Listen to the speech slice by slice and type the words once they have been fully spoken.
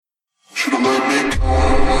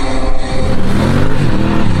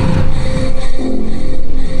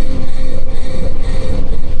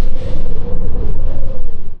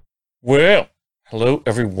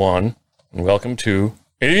everyone, and welcome to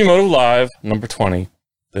ADV Moto Live number 20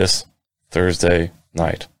 this Thursday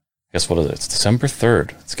night. Guess what it is? It's December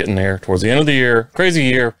 3rd. It's getting there towards the end of the year, crazy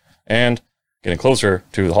year, and getting closer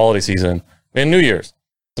to the holiday season and New Year's.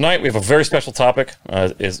 Tonight we have a very special topic.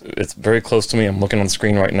 It's very close to me. I'm looking on the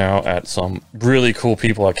screen right now at some really cool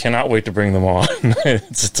people. I cannot wait to bring them on.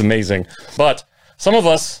 It's amazing. But some of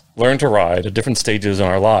us learn to ride at different stages in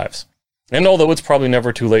our lives. And although it's probably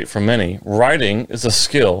never too late for many, riding is a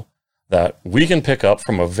skill that we can pick up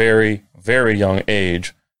from a very, very young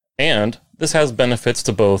age. And this has benefits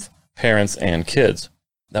to both parents and kids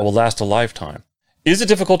that will last a lifetime. Is it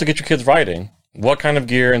difficult to get your kids riding? What kind of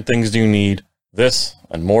gear and things do you need? This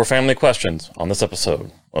and more family questions on this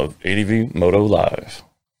episode of ADV Moto Live.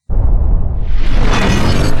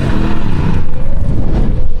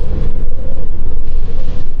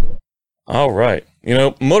 All right. You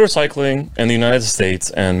know, motorcycling in the United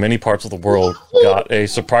States and many parts of the world got a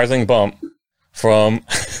surprising bump from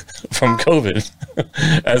COVID.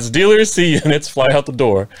 As dealers see units fly out the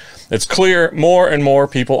door, it's clear more and more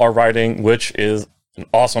people are riding, which is an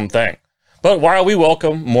awesome thing. But while we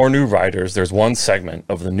welcome more new riders, there's one segment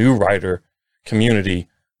of the new rider community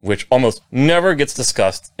which almost never gets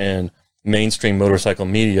discussed in mainstream motorcycle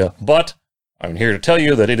media. But I'm here to tell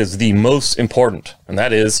you that it is the most important, and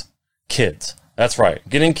that is kids. That's right.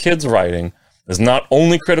 Getting kids riding is not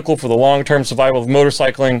only critical for the long-term survival of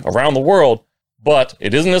motorcycling around the world, but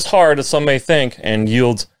it isn't as hard as some may think and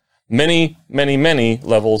yields many, many, many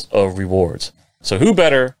levels of rewards. So who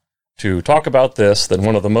better to talk about this than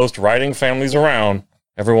one of the most riding families around?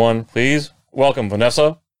 Everyone, please welcome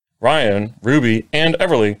Vanessa, Ryan, Ruby, and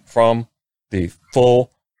Everly from the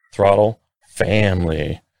Full Throttle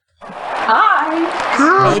family. Hi.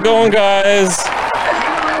 How's it going, guys?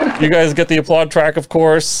 You guys get the applaud track, of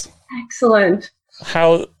course. Excellent.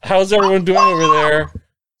 How's everyone doing over there?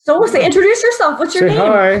 So say, introduce yourself. What's your Say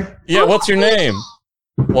name? hi. Yeah, what's your name?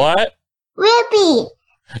 What? Ruby.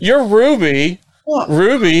 You're Ruby. Yeah.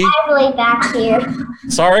 Ruby. Everly back here.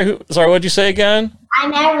 Sorry, what'd you say again?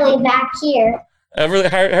 I'm Everly back here. Everly,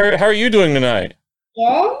 how are you doing tonight?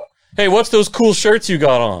 Good. Hey, what's those cool shirts you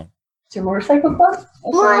got on? It's your motorcycle club?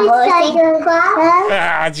 Motorcycle club.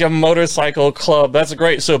 Ah, it's your motorcycle club. That's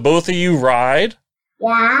great. So both of you ride?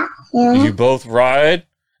 Yeah. You both ride?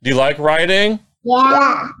 Do you like riding?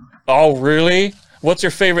 Yeah. Oh, really? What's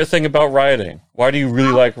your favorite thing about riding? Why do you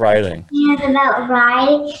really like riding? About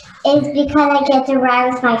riding is because I get to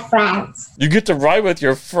ride with my friends. You get to ride with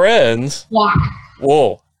your friends? Yeah.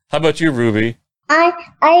 Whoa. How about you, Ruby? I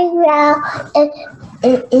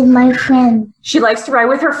in my friend. She likes to ride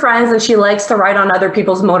with her friends and she likes to ride on other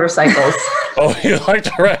people's motorcycles. Oh, you like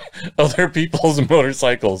to ride other people's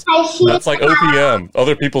motorcycles. That's like OPM,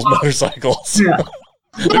 other people's motorcycles. Yeah.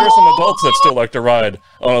 There are some adults that still like to ride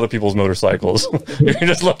on other people's motorcycles. You're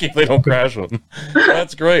just lucky if they don't crash them.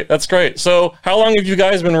 That's great. That's great. So how long have you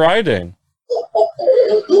guys been riding?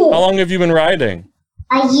 How long have you been riding?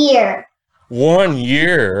 A year. 1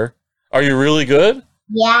 year. Are you really good?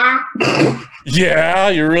 Yeah. Yeah,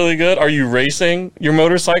 you're really good. Are you racing your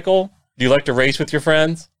motorcycle? Do you like to race with your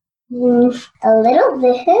friends? A little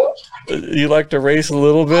bit. You like to race a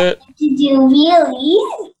little bit? To do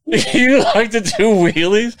wheelies. You like to do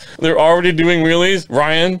wheelies? They're already doing wheelies?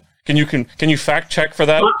 Ryan, can you fact check for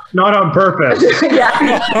that? Not on purpose.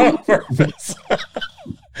 Yeah. On purpose.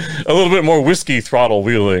 A little bit more whiskey throttle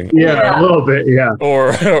wheeling. Yeah, a little bit, yeah.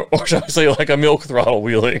 Or should I say like a milk throttle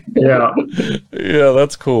wheeling? Yeah. Yeah,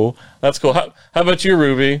 that's cool. That's cool. How about you,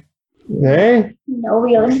 Ruby? Hey, No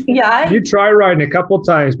wheelies. Yeah. you try riding a couple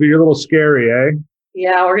times, but you're a little scary, eh?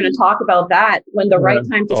 Yeah, we're going to talk about that when the right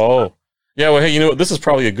time to Oh. Yeah, well, hey, you know what? This is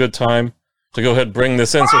probably a good time to go ahead and bring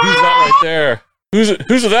this in. So who's that right there? Who's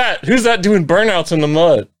that? Who's that doing burnouts in the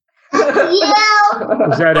mud? Yeah.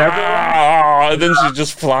 Is that ever? Ah, and then she's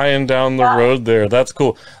just flying down the road there. That's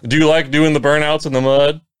cool. Do you like doing the burnouts in the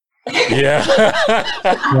mud? Yeah.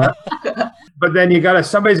 But then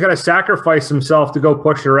somebody's got to sacrifice himself to go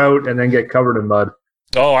push her out and then get covered in mud.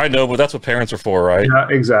 Oh, I know, but that's what parents are for, right? Yeah,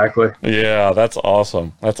 exactly. Yeah, that's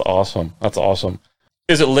awesome. That's awesome. That's awesome.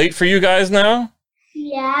 Is it late for you guys now?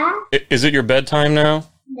 Yeah. Is it your bedtime now?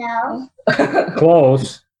 No.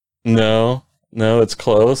 Close. No, it's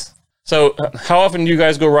close. So how often do you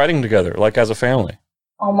guys go riding together, like as a family?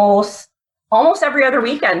 almost every other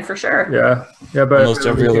weekend for sure. Yeah. Yeah, but Almost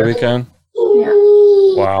every other weekend? Yeah.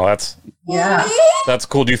 Wow, that's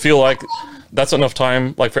cool. Do you feel like that's enough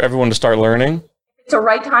time like for everyone to start learning? It's a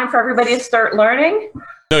right time for everybody to start learning.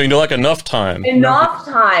 No, like enough time. Enough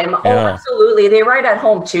time. Oh, Yeah. absolutely. They ride at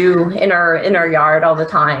home too, in our yard all the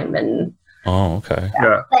time, and Oh, okay.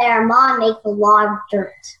 Yeah. But our mom makes a lot of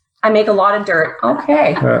dirt. I make a lot of dirt.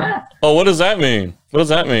 Okay. Yeah. Oh, what does that mean? What does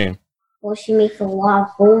that mean? Well, she makes a lot of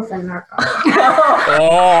holes in our car.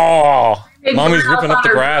 Oh, Big mommy's grass ripping up on the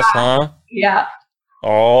her grass, huh? Yeah.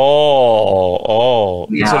 Oh.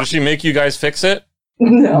 Yeah. So does she make you guys fix it?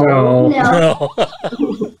 No. No.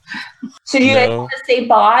 No. So do you guys No. want to say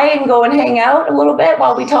bye and go and hang out a little bit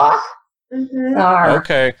while we talk? Mm-hmm.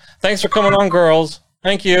 Okay. Thanks for coming on, girls.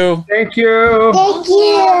 Thank you. Thank you. Thank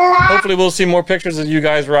you. Hopefully we'll see more pictures of you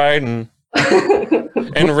guys riding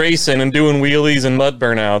and racing and doing wheelies and mud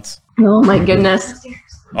burnouts. Oh my goodness.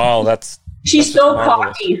 Oh, that's She's so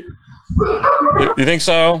marvelous. cocky. you think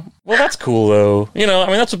so? Well, that's cool though. You know, I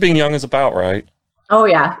mean, that's what being young is about, right? Oh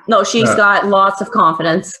yeah. No, she's Yeah. got lots of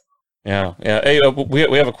confidence. Yeah, yeah. Hey,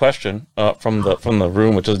 we have a question from the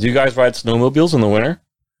room, which is: do you guys ride snowmobiles in the winter?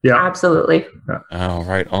 Yeah. Absolutely. Oh,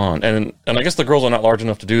 right on. And I guess the girls are not large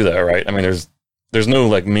enough to do that, right? I mean, there's no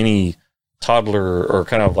like mini toddler or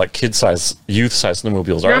kind of like kid size, youth size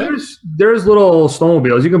snowmobiles, Yeah, are there? there's little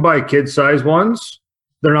snowmobiles. You can buy kid-sized ones.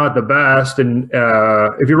 They're not the best, and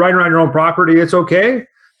if you're riding around your own property, it's okay.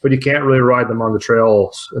 But you can't really ride them on the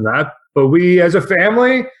trails and that. But we, as a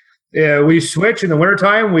family, we switch in the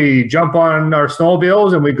wintertime. We jump on our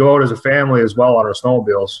snowmobiles and we go out as a family as well on our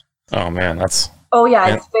snowmobiles. Oh man, that's Oh yeah,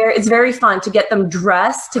 Yeah. it's very fun to get them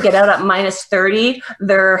dressed, to get out at minus 30.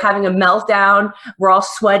 They're having a meltdown. We're all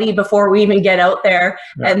sweaty before we even get out there.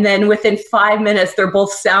 Yeah. And then within 5 minutes, they're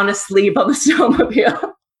both sound asleep on the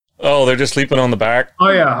snowmobile. oh, they're just sleeping on the back. Oh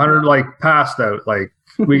yeah, 100 like passed out. Like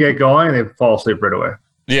we get going and they fall asleep right away.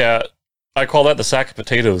 Yeah, I call that the sack of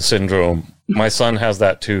potatoes syndrome. My son has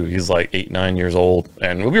that too. He's like 8, 9 years old,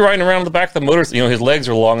 and we'll be riding around the back of the motor. You know, his legs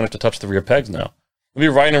are long enough to touch the rear pegs now. We'll be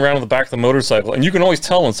riding around on the back of the motorcycle, and you can always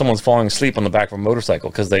tell when someone's falling asleep on the back of a motorcycle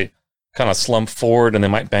because they kind of slump forward and they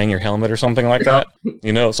might bang your helmet or something like that.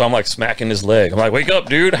 You know, so I'm like smacking his leg. I'm like, wake up,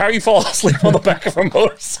 dude. How are you falling asleep on the back of a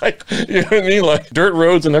motorcycle? You know what I mean? Like dirt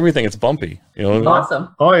roads and everything. It's bumpy. You know what I mean?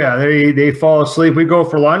 Awesome. Oh yeah, they fall asleep. We go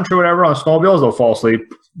for lunch or whatever on snowmobiles. They'll fall asleep.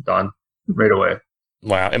 Done right away.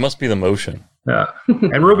 Wow. It must be the motion. Yeah,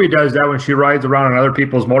 and Ruby does that when she rides around on other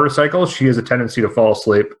people's motorcycles. She has a tendency to fall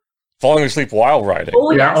asleep. Falling asleep while riding. Oh,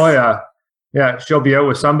 Yeah. yes. Oh yeah. Yeah. She'll be out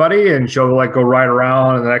with somebody and she'll like go ride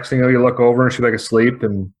around, and the next thing you look over and she's like asleep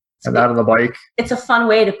and that on the bike. It's a fun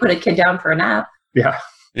way to put a kid down for a nap. Yeah.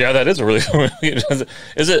 Yeah, that is a really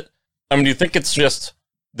is it I mean, do you think it's just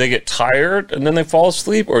they get tired and then they fall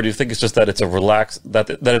asleep, or do you think it's just that it's a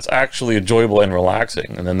that it's actually enjoyable and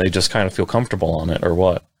relaxing and then they just kind of feel comfortable on it, or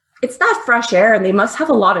what? It's that fresh air, and they must have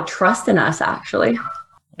a lot of trust in us, actually.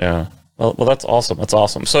 Yeah. Well, that's awesome. That's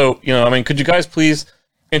awesome. So, you know, I mean, could you guys please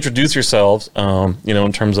introduce yourselves, you know,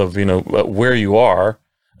 in terms of, you know, where you are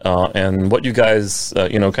and what you guys,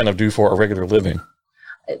 you know, kind of do for a regular living?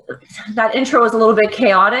 That intro was a little bit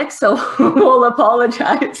chaotic, so we'll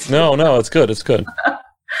apologize. No, it's good. It's good.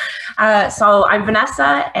 So I'm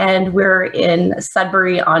Vanessa, and we're in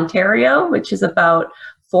Sudbury, Ontario, which is about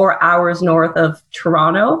 4 hours north of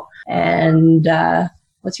Toronto. And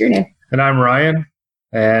what's your name? And I'm Ryan,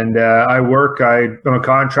 and I'm a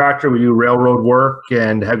contractor. We do railroad work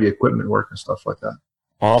and heavy equipment work and stuff like that.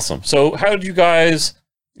 Awesome. So how did you guys,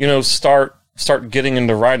 you know, start getting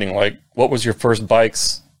into riding? Like, what was your first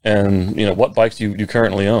bikes, and, you know, what bikes do you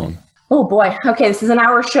currently own? Oh boy. Okay, this is an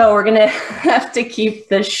hour show. We're gonna have to keep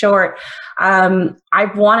this short.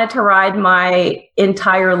 I've wanted to ride my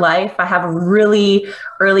entire life. I have a really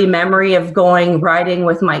early memory of going riding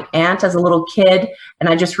with my aunt as a little kid, and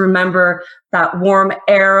I just remember that warm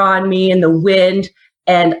air on me and the wind,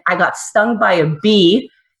 and I got stung by a bee,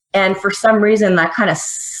 and for some reason that kind of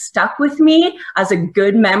stuck with me as a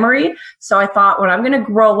good memory. So I thought, when I'm going to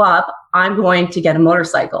grow up, I'm going to get a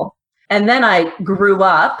motorcycle. And then I grew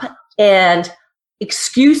up, and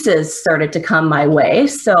excuses started to come my way.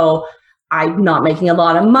 So I'm not making a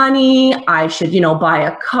lot of money. I should, buy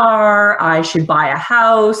a car. I should buy a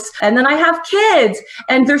house. And then I have kids,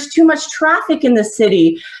 and there's too much traffic in the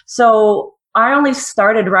city. So I only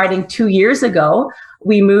started riding 2 years ago.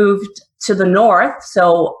 We moved to the north,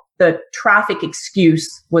 so the traffic excuse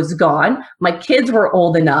was gone. My kids were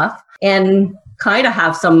old enough and kind of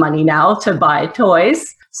have some money now to buy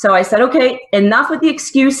toys. So I said, okay, enough with the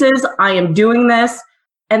excuses. I am doing this.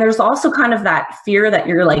 And there's also kind of that fear that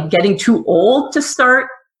you're like getting too old to start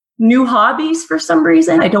new hobbies for some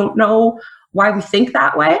reason. I don't know why we think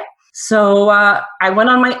that way. So I went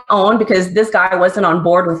on my own because this guy wasn't on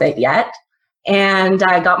board with it yet. And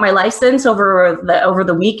I got my license over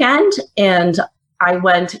the weekend, and I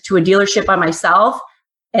went to a dealership by myself,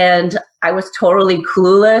 and I was totally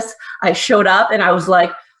clueless. I showed up and I was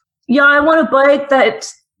like, yeah, I want a bike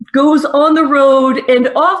that goes on the road and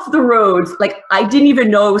off the roads. Like, I didn't even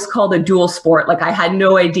know it was called a dual sport. Like, I had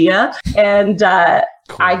no idea. And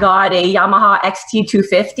Cool. I got a Yamaha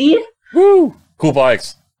XT250. Woo! Cool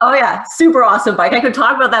bikes. Oh yeah, super awesome bike. I could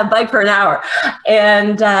talk about that bike for an hour.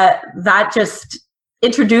 And that just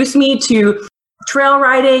introduced me to trail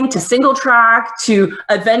riding, to single track, to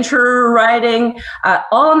adventure riding,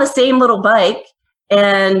 all on the same little bike.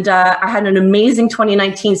 And I had an amazing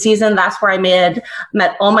 2019 season. That's where I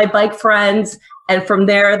met all my bike friends. And from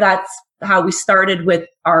there, that's how we started with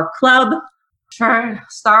our club,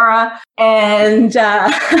 Stara. And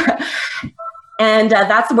and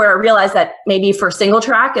that's where I realized that maybe for single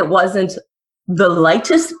track, it wasn't the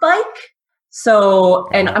lightest bike. So,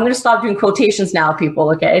 and I'm going to stop doing quotations now, people.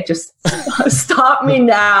 Okay, just stop me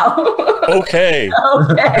now. Okay.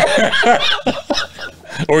 Okay.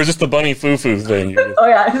 Or is this the bunny foo-foo thing? Oh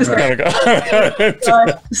yeah.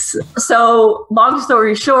 So, long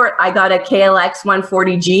story short, I got a KLX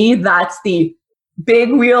 140G. That's the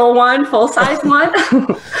big wheel one, full size one,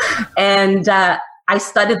 and I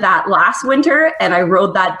studied that last winter, and I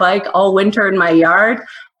rode that bike all winter in my yard.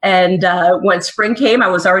 And when spring came, I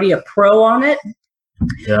was already a pro on it.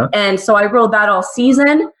 Yeah. And so I rode that all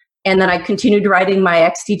season, and then I continued riding my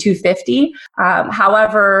XT250.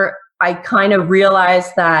 However, I kind of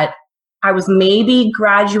realized that I was maybe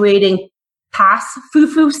graduating past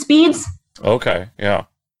foo-foo speeds. Okay, yeah.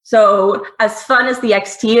 So as fun as the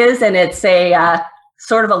XT is, and it's a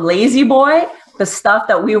sort of a lazy boy, the stuff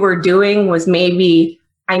that we were doing was maybe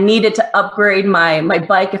I needed to upgrade my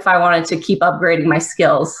bike if I wanted to keep upgrading my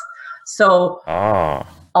skills. So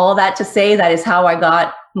all that to say, that is how I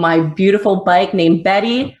got my beautiful bike named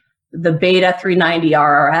Betty, the Beta 390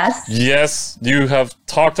 RRS. Yes, you have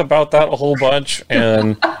talked about that a whole bunch,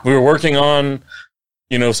 and we were working on,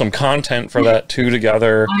 some content for that too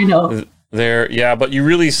together. I know. There, yeah, but you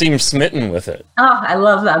really seem smitten with it. Oh, I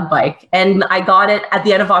love that bike. And I got it at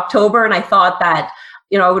the end of October, and I thought that,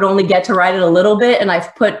 I would only get to ride it a little bit. And I'd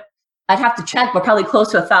have to check, but probably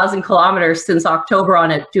close to 1,000 kilometers since October on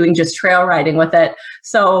it, doing just trail riding with it.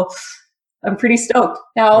 So I'm pretty stoked.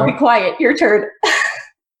 Now I'll be quiet. Your turn.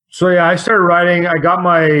 So yeah, I started riding. I got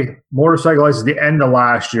my motorcycle license at the end of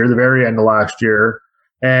last year, the very end of last year.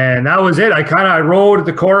 And that was it. I rode at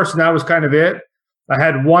the course, and that was kind of it. I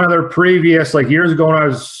had one other previous, like years ago when I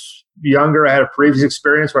was younger, I had a previous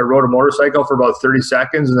experience where I rode a motorcycle for about 30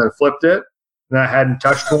 seconds and then flipped it. And I hadn't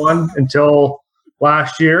touched one until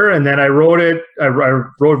last year. And then I rode it. I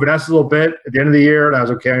rode Vanessa a little bit at the end of the year, and I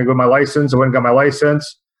was okay. I'm going to go my license. I went and got my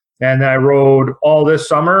license. And then I rode all this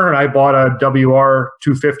summer, and I bought a WR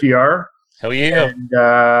 250R. Hell yeah.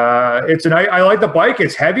 And I like the bike.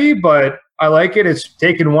 It's heavy, but I like it. It's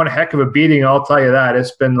taken one heck of a beating, I'll tell you that.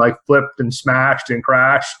 It's been like flipped and smashed and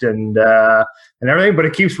crashed and everything, but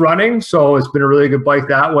it keeps running. So it's been a really good bike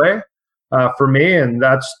that way for me. And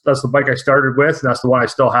that's the bike I started with, and that's the one I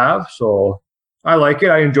still have. So I like it.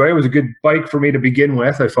 I enjoy it. It was a good bike for me to begin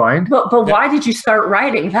with, I find. But why did you start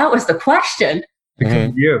riding? That was the question. Because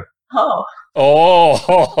of you. Oh,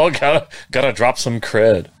 gotta drop some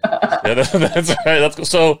cred. Yeah, that's right. That's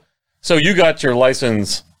cool. So you got your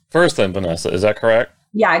license first then, Vanessa, is that correct?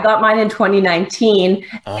 Yeah, I got mine in 2019,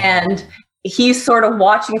 and he's sort of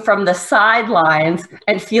watching from the sidelines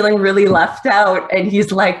and feeling really left out. And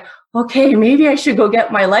he's like, okay, maybe I should go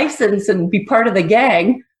get my license and be part of the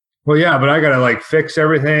gang. Well, yeah, but I got to fix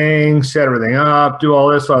everything, set everything up, do all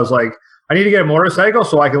this. So I was like, I need to get a motorcycle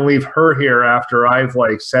so I can leave her here after I've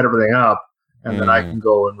set everything up. And then I can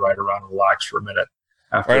go and ride around and relax for a minute.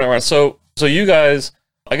 Right. So you guys,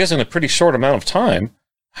 I guess in a pretty short amount of time,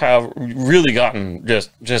 have really gotten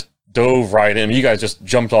just dove right in. You guys just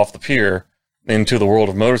jumped off the pier into the world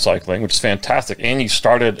of motorcycling, which is fantastic. And you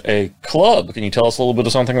started a club. Can you tell us a little bit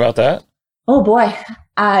of something about that? Oh boy.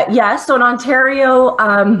 Yeah. So in Ontario,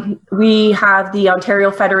 we have the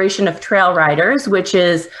Ontario Federation of Trail Riders, which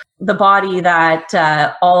is the body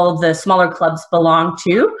that all the smaller clubs belong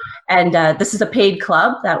to. And this is a paid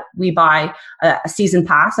club that we buy a season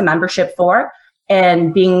pass, a membership for.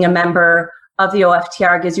 And being a member of the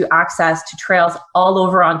OFTR gives you access to trails all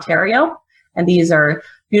over Ontario. And these are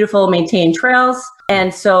beautiful, maintained trails.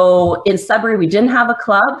 And so in Sudbury, we didn't have a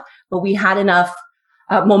club, but we had enough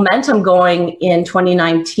momentum going in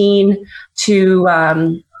 2019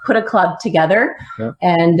 to put a club together. Yeah.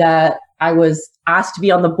 And I was asked to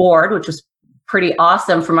be on the board, which was pretty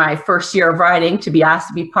awesome for my first year of riding, to be asked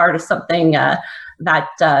to be part of something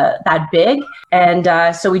that big.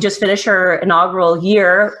 And so we just finished our inaugural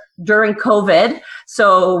year during COVID,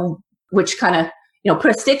 so which kind of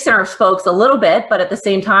put sticks in our spokes a little bit, but at the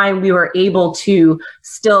same time, we were able to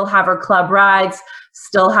still have our club rides,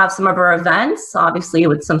 still have some of our events, obviously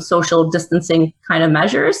with some social distancing kind of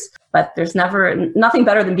measures, but there's nothing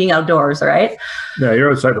better than being outdoors, right? Yeah,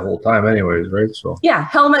 you're outside the whole time anyways, right? So yeah,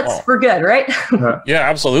 helmets were good, right? Yeah,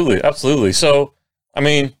 absolutely. Absolutely. So, I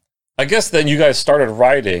mean, I guess then you guys started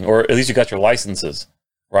riding, or at least you got your licenses,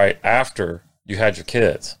 right, after you had your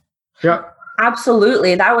kids. Yeah.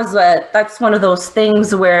 Absolutely. That's one of those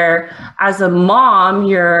things where as a mom,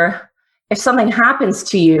 if something happens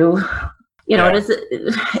to you, it is,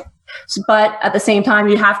 but at the same time,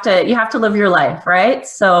 you have to live your life, right?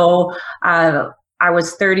 So I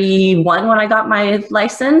was 31 when I got my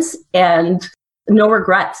license, and no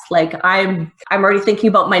regrets. Like I'm already thinking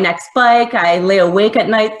about my next bike. I lay awake at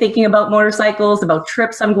night thinking about motorcycles, about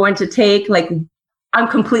trips I'm going to take. Like I'm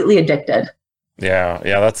completely addicted. Yeah,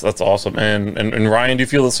 that's awesome. And Ryan, do you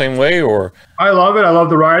feel the same way, or? I love it. I love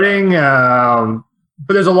the riding.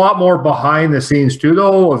 But there's a lot more behind the scenes too,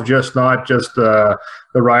 though, of not just the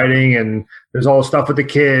riding, and there's all the stuff with the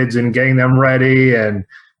kids and getting them ready, and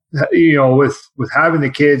with having the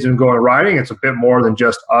kids and going riding, it's a bit more than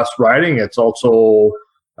just us riding. It's also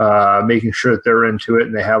making sure that they're into it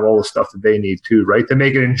and they have all the stuff that they need too, right? To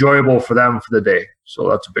make it enjoyable for them for the day. So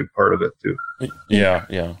that's a big part of it too.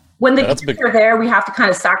 Yeah. When the kids are there, we have to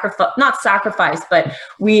kind of not sacrifice, but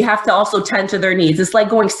we have to also tend to their needs. It's like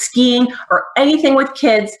going skiing or anything with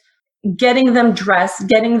kids, getting them dressed,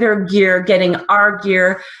 getting their gear, getting our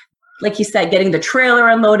gear, like you said, getting the trailer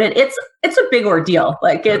unloaded. It's a big ordeal.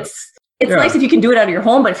 Like it's nice if you can do it out of your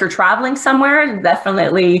home, but if you're traveling somewhere,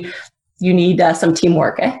 definitely you need some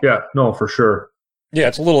teamwork. Yeah, no, for sure. Yeah,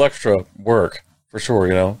 it's a little extra work for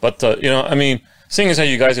sure, But I mean, seeing as how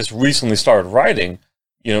you guys just recently started riding,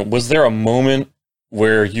 was there a moment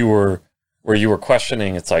where you were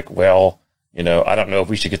questioning? It's like, well, I don't know if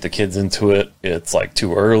we should get the kids into it. It's like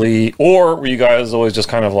too early. Or were you guys always just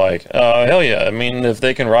kind of like, hell yeah. I mean, if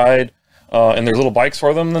they can ride and there's little bikes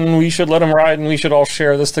for them, then we should let them ride and we should all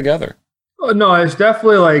share this together. No, it's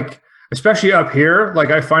definitely like, especially up here,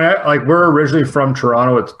 like I find out, like we're originally from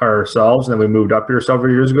Toronto ourselves, and then we moved up here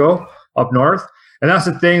several years ago, up north. And that's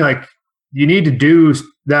the thing, like you need to do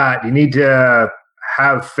that. You need to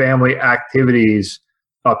have family activities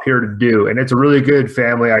up here to do, and it's a really good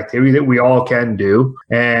family activity that we all can do,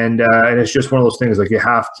 and it's just one of those things like you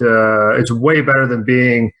have to. It's way better than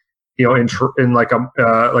being in like a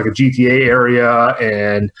GTA area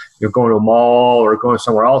and you're going to a mall or going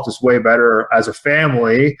somewhere else. It's way better as a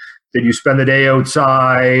family that you spend the day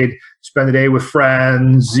outside, spend the day with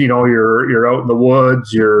friends. You're out in the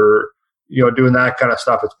woods. You're doing that kind of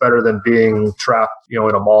stuff. It's better than being trapped, in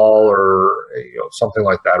a mall or something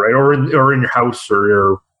like that, right? Or in your house or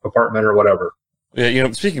your apartment or whatever. Yeah,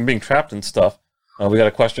 speaking of being trapped and stuff, we got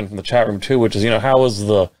a question from the chat room too, which is, how is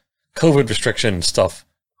the COVID restriction stuff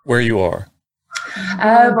where you are?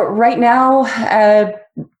 But right now,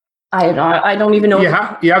 I don't even know. You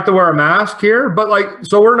have to wear a mask here, but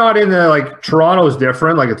so we're not in the Toronto is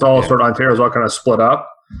different. Like it's all sort of Ontario's all kind of split up.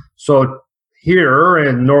 So here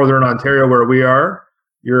in Northern Ontario, where we are,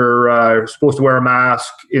 you're supposed to wear a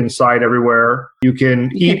mask inside everywhere. You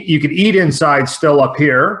can eat inside still up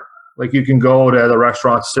here. Like you can go to the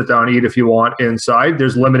restaurant, sit down, eat if you want inside.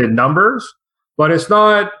 There's limited numbers, but it's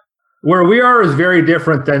not where we are is very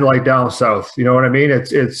different than like down south. You know what I mean?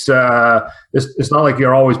 It's not like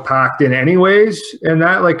you're always packed in anyways, and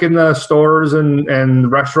that like in the stores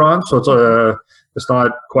and restaurants. So it's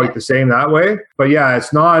not quite the same that way, but yeah,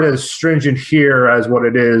 it's not as stringent here as what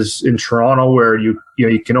it is in Toronto, where you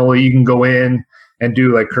can go in and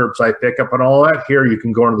do like curbside pickup and all that. Here, you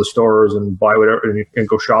can go into the stores and buy whatever and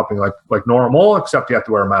go shopping like normal, except you have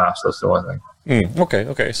to wear a mask. That's the only thing.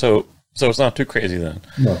 Okay. So it's not too crazy then.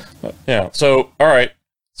 No. Yeah. So all right.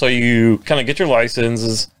 So you kind of get your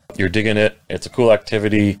licenses. You're digging it. It's a cool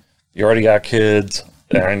activity. You already got kids,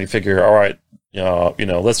 and you figure, all right.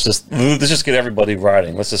 Let's just get everybody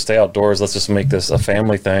riding. Let's just stay outdoors. Let's just make this a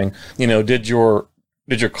family thing. Did your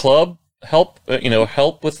club help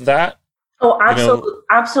with that? Oh,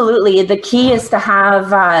 absolutely. The key is to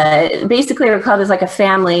have basically our club is like a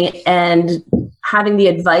family, and having the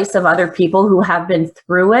advice of other people who have been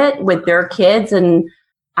through it with their kids and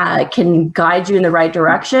can guide you in the right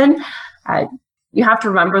direction. You have to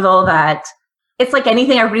remember though that it's like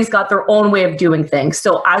anything, everybody's got their own way of doing things.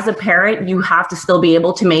 So as a parent, you have to still be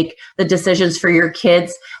able to make the decisions for your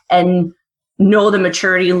kids and know the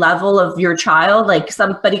maturity level of your child. Like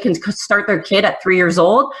somebody can start their kid at 3 years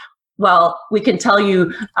old. Well, we can tell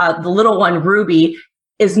you the little one, Ruby,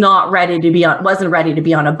 wasn't ready to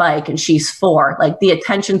be on a bike, and she's 4. Like, the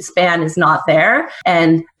attention span is not there,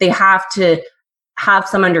 and they have to have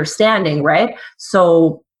some understanding, right?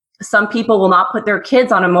 So some people will not put their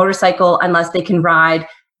kids on a motorcycle unless they can ride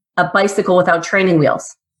a bicycle without training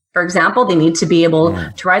wheels. For example, they need to be able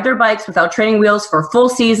to ride their bikes without training wheels for a full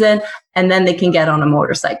season, and then they can get on a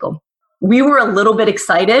motorcycle. We were a little bit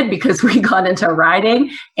excited because we got into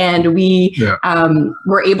riding, and we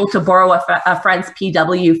were able to borrow a friend's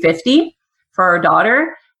PW50 for our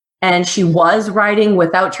daughter. And she was riding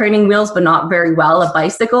without training wheels, but not very well, a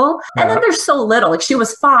bicycle. And then there's so little, like, she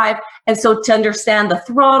was 5. And so to understand the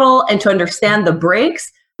throttle and to understand the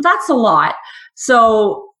brakes, that's a lot.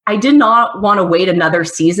 So I did not want to wait another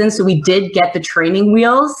season. So we did get the training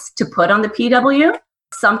wheels to put on the PW.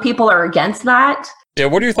 Some people are against that. Yeah,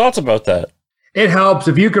 what are your thoughts about that? It helps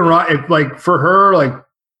if you can ride. Like, for her, like,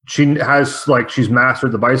 she has, like, she's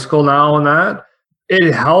mastered the bicycle now and that.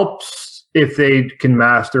 It helps if they can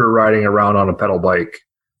master riding around on a pedal bike.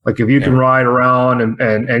 Like, if you can ride around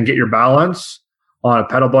and get your balance on a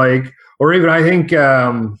pedal bike, or even, I think,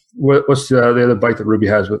 what's the other bike that Ruby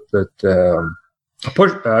has with that,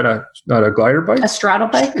 not a glider bike? A straddle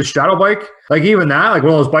bike? A straddle bike. Like, even that, like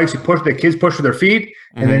one of those bikes the kids push with their feet,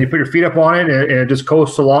 and then you put your feet up on it and it just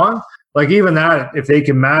coasts along. Like, even that, if they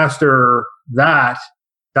can master that,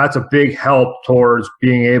 that's a big help towards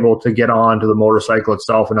being able to get onto the motorcycle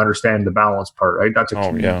itself and understand the balance part, right? That's a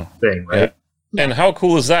key thing, right? Yeah. And how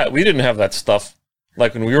cool is that? We didn't have that stuff.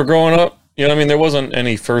 Like, when we were growing up, you know, I mean, there wasn't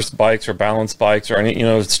any first bikes or balance bikes or any, you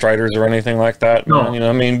know, Striders or anything like that. No. You know,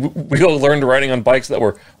 I mean, we all learned riding on bikes that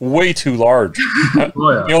were way too large. You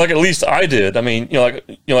know, like, at least I did. I mean, I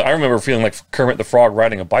remember feeling like Kermit the Frog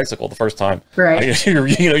riding a bicycle the first time. Right. Like,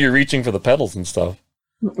 you're reaching for the pedals and stuff.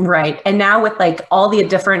 Right. And now with, like, all the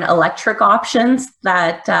different electric options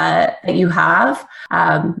that you have,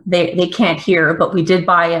 they can't hear, but we did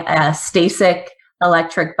buy a Stasic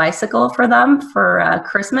electric bicycle for them for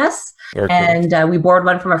Christmas. Very cool. And we borrowed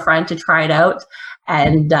one from a friend to try it out.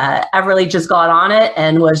 And Everly just got on it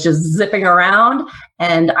and was just zipping around.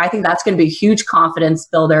 And I think that's going to be a huge confidence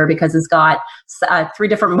builder because it's got 3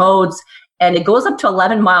 different modes, and it goes up to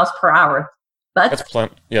 11 miles per hour. That's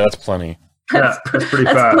plenty. Yeah, that's plenty. That's pretty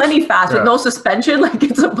fast. That's plenty fast with no suspension, like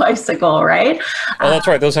it's a bicycle, right? Oh, that's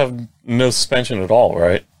right. Those have no suspension at all,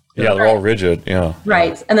 right? Yeah, they're all rigid. Yeah.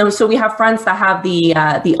 Right. And then so we have friends that have the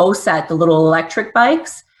OSET, the little electric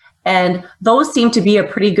bikes, and those seem to be a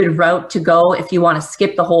pretty good route to go if you want to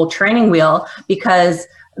skip the whole training wheel, because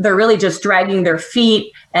they're really just dragging their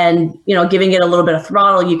feet and, you know, giving it a little bit of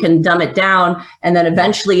throttle. You can dumb it down, and then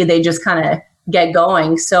eventually they just kind of get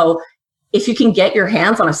going. So if you can get your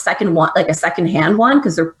hands on a second one, like a second-hand one,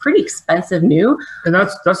 because they're pretty expensive new. And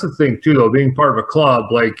that's the thing too, though, being part of a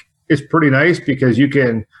club, like, it's pretty nice because you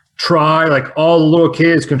can try, like, all the little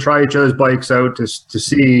kids can try each other's bikes out to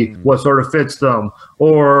see what sort of fits them.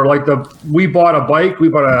 Or like we bought a bike,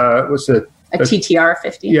 a TTR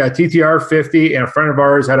 50. Yeah, TTR 50, and a friend of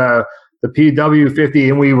ours had the PW 50,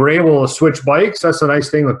 and we were able to switch bikes. That's the nice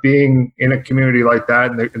thing with being in a community like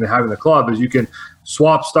that and having the club, is you can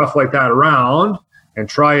swap stuff like that around and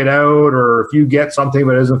try it out. Or if you get something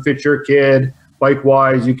that doesn't fit your kid bike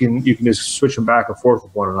wise, you can just switch them back and forth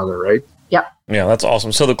with one another, right? Yep. Yeah, that's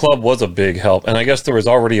awesome. So the club was a big help, and I guess there was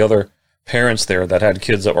already other parents there that had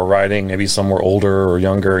kids that were riding. Maybe some were older or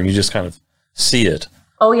younger, and you just kind of see it.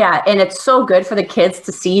 Oh, yeah. And it's so good for the kids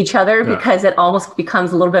to see each other because it almost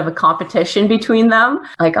becomes a little bit of a competition between them.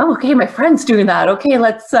 Like, oh, okay, my friend's doing that. Okay,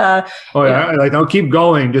 let's... like, they'll keep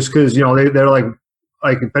going just because, you know, they're like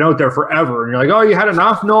been out there forever. And you're like, oh, you had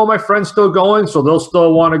enough? No, my friend's still going, so they'll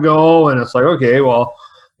still want to go. And it's like, okay, well,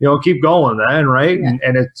 you know, keep going then, right? Yeah.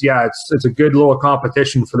 And it's a good little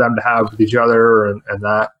competition for them to have with each other and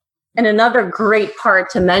that. And another great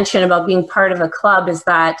part to mention about being part of a club is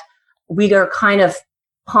that we are kind of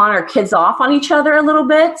pawn our kids off on each other a little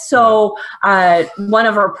bit. So one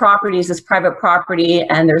of our properties is private property,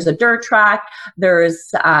 and there's a dirt track,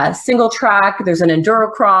 there's a single track, there's an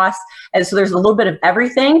enduro cross, and so there's a little bit of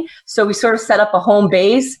everything. So we sort of set up a home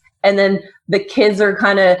base, and then the kids are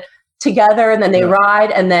kind of together, and then they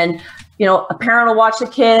ride, and then, you know, a parent will watch the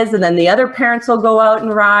kids, and then the other parents will go out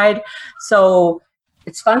and ride. So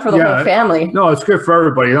it's fun for the whole family. No, it's good for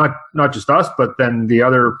everybody, not just us, but then the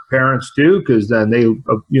other parents too, because then they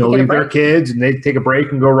leave their kids and they take a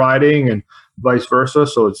break and go riding, and vice versa.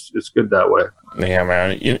 So it's good that way. Yeah,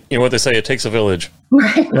 man. You know what they say? It takes a village.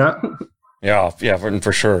 Right. Yeah. Yeah,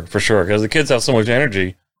 for sure. Because the kids have so much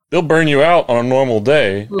energy, they'll burn you out on a normal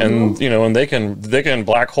day, and you know, and they can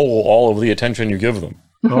black hole all of the attention you give them.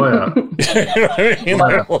 Oh yeah. You know what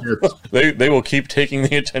I mean? They will keep taking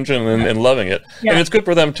the attention and loving it. Yeah. And it's good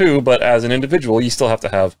for them too, but as an individual, you still have to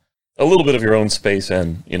have a little bit of your own space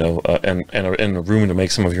and, you know, and a room to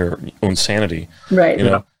make some of your own sanity. Right. You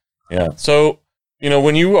know? Yeah. So, you know,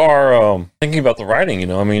 when you are thinking about the writing, you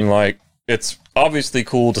know, I mean, like, it's obviously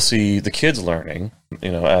cool to see the kids learning,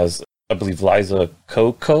 you know, as I believe Liza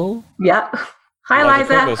Coco. Yeah. Hi,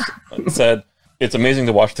 Liza. Coco said, it's amazing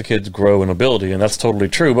to watch the kids grow in ability, and that's totally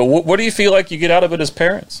true. But what do you feel like you get out of it as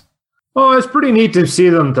parents? Oh, it's pretty neat to see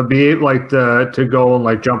them to be like to go and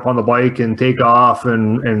like jump on the bike and take off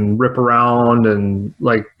and rip around and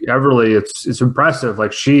like Everly, it's impressive.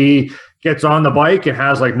 Like she gets on the bike and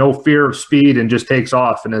has like no fear of speed and just takes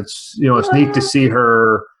off, and it's, you know, it's neat to see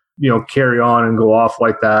her, you know, carry on and go off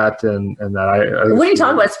like that. And that I what are you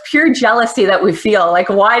talking about? It's pure jealousy that we feel. Like,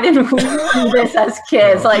 why didn't we do this as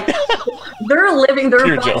kids? Like, they're living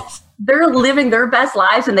their best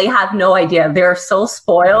lives and they have no idea. They're so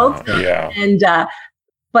spoiled. Yeah. And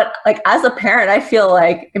but like as a parent, I feel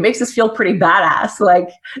like it makes us feel pretty badass, like,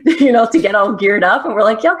 you know, to get all geared up and we're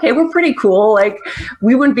like, yeah, okay, we're pretty cool. Like,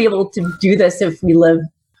 we wouldn't be able to do this if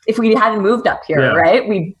we hadn't moved up here, right?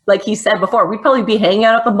 We, like he said before, we'd probably be hanging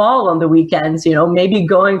out at the mall on the weekends, you know, maybe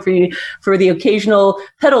going for the occasional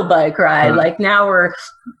pedal bike ride. Like now we're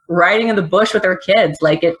riding in the bush with our kids.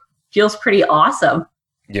 Like, it feels pretty awesome.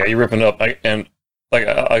 Yeah, you're ripping up. I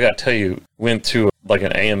got to tell you, went to like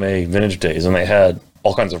an AMA Vintage Days and they had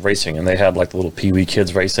all kinds of racing, and they had like the little Pee-wee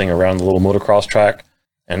kids racing around the little motocross track.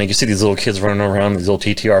 And you can see these little kids running around, these little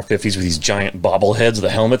TTR 50s with these giant bobbleheads. The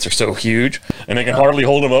helmets are so huge, and they can hardly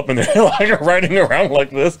hold them up, and they're like riding around like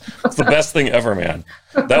this. It's the best thing ever, man.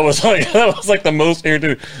 That was like the most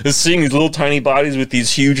irritating, is seeing these little tiny bodies with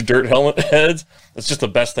these huge dirt helmet heads. It's just the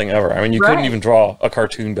best thing ever. I mean, you couldn't even draw a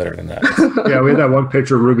cartoon better than that. Yeah, we had that one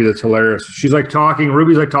picture of Ruby that's hilarious. Ruby's like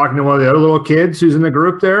talking to one of the other little kids who's in the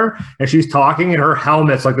group there, and she's talking, and her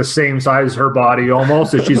helmet's like the same size as her body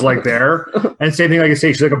almost, and she's like there. And same thing, like I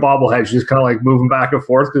say, she's like a bobblehead. She's kind of like moving back and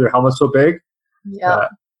forth because her helmet's so big. Yeah.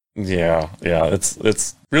 Yeah.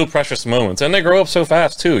 It's real precious moments, and they grow up so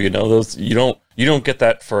fast too. You know, those you don't get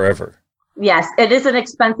that forever. Yes, it is an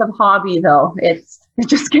expensive hobby, though. It's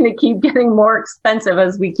just going to keep getting more expensive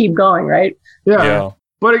as we keep going, right? Yeah.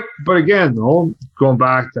 But again, though, going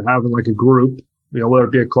back to having like a group, you know, whether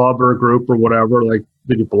it be a club or a group or whatever, like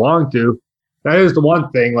that you belong to, that is the one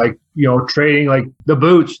thing. Like, you know, trading like the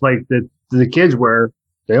boots, like the kids wear,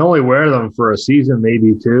 they only wear them for a season,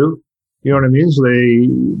 maybe two. You know what I mean? So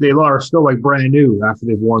they are still like brand new after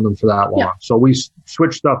they've worn them for that long. Yeah. So we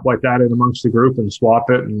switch stuff like that in amongst the group and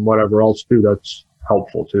swap it and whatever else too. That's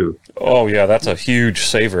helpful too. Oh yeah, that's a huge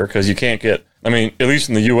saver, because you can't get, I mean, at least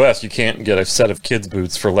in the US, you can't get a set of kids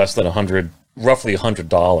boots for less than roughly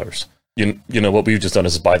 $100. You know, what we've just done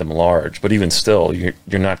is buy them large, but even still, you're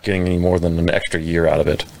not getting any more than an extra year out of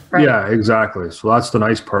it. Right. Yeah, exactly. So that's the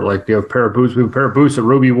nice part. Like, you have a pair of boots. We have a pair of boots that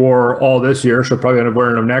Ruby wore all this year. She'll probably end up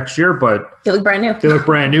wearing them next year, but they look brand new. They look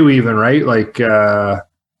brand new, even, right? Like,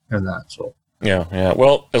 and that. So yeah.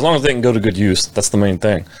 Well, as long as they can go to good use, that's the main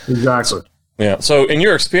thing. Exactly. So in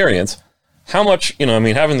your experience, how much, you know, I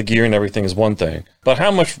mean, having the gear and everything is one thing, but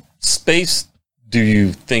how much space do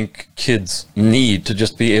you think kids need to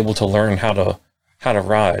just be able to learn how to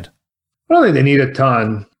ride? I don't think they need a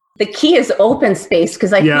ton. The key is open space,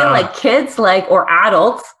 because I feel like kids, like, or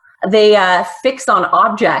adults, they fix on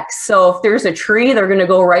objects. So if there's a tree, they're going to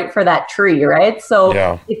go right for that tree, right?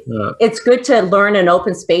 So it's good to learn an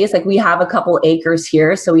open space. Like, we have a couple acres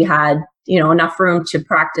here, so we had, you know, enough room to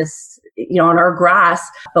practice, you know, on our grass.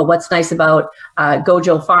 But what's nice about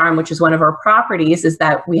Gojo Farm, which is one of our properties, is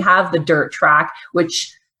that we have the dirt track,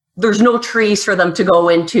 which there's no trees for them to go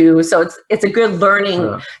into. So it's a good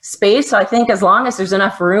learning space. So I think as long as there's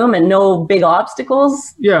enough room and no big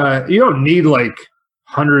obstacles. Yeah, you don't need like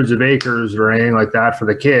hundreds of acres or anything like that for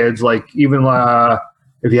the kids. Like, even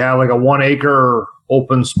if you have like a 1 acre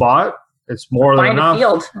open spot, it's more than enough.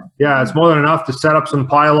 Field. Yeah, it's more than enough to set up some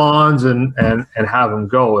pylons and have them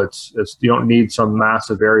go. It's you don't need some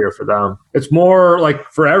massive area for them. It's more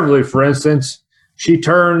like for Everly, for instance, she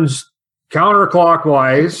turns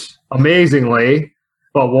counterclockwise amazingly,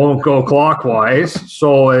 but won't go clockwise.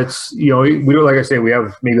 So it's, you know, we do, like I say, we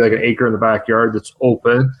have maybe like an acre in the backyard that's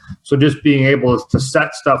open. So just being able to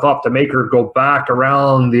set stuff up to make her go back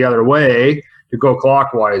around the other way to go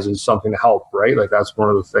clockwise is something to help, right? Like, that's one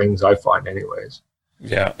of the things I find anyways.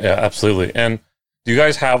 Yeah, absolutely. And do you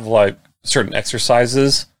guys have like certain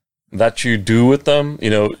exercises that you do with them? You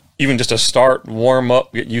know, even just to start, warm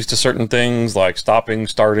up, get used to certain things like stopping,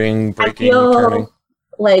 starting, braking, turning?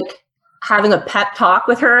 Like having a pep talk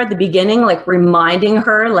with her at the beginning, like reminding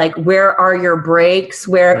her, like, where are your breaks,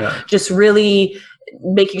 just really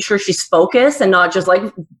making sure she's focused and not just like,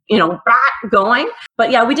 going.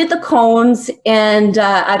 But yeah, we did the cones, and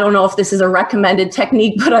I don't know if this is a recommended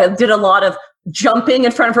technique, but I did a lot of jumping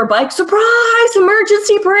in front of her bike, surprise,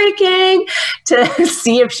 emergency braking, to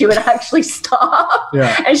see if she would actually stop.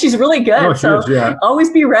 Yeah. And she's really good.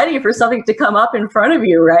 Always be ready for something to come up in front of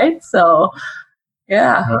you, right? So,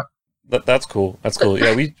 yeah. That's cool. That's cool.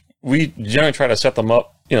 Yeah, we generally try to set them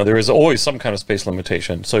up. There is always some kind of space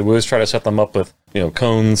limitation. So we always try to set them up with,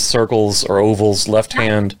 cones, circles, or ovals, left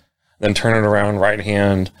hand, then turn it around, right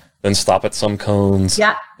hand, then stop at some cones,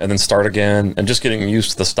 and then start again, and just getting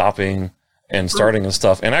used to the stopping and starting and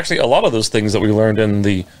stuff. And actually, a lot of those things that we learned in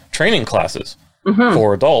the training classes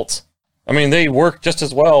for adults, I mean, they work just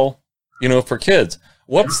as well, for kids.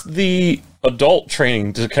 What's the adult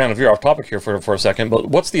training, to kind of veer off topic here for a second, but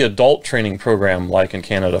what's the adult training program like in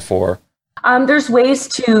Canada for? There's ways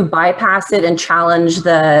to bypass it and challenge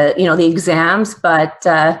the exams, but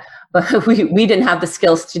we didn't have the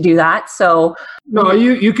skills to do that. So no,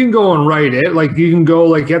 you can go and write it. Like you can go,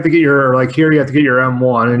 like you have to get your, like here you have to get your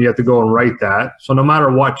M1 and you have to go and write that. So no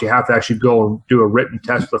matter what, you have to actually go and do a written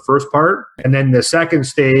test for the first part. And then the second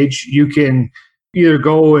stage, you can either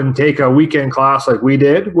go and take a weekend class like we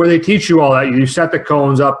did, where they teach you all that. You set the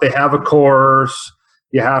cones up, they have a course.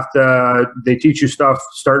 They teach you stuff,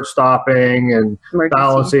 start stopping and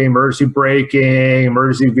balancing, emergency braking,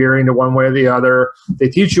 emergency veering to one way or the other. They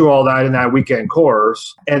teach you all that in that weekend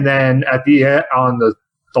course. And then at the end, on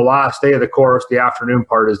the last day of the course, the afternoon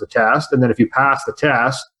part is the test. And then if you pass the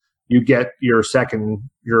test, you get your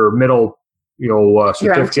middle,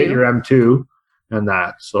 certificate, your M2 and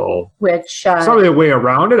that. So which some of the way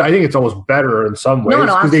around it, I think it's almost better in some ways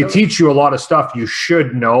because they teach you a lot of stuff you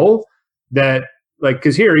should know that. Like,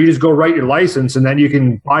 because here you just go write your license and then you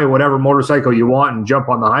can buy whatever motorcycle you want and jump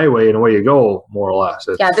on the highway and away you go, more or less.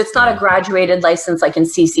 It's not a graduated license like in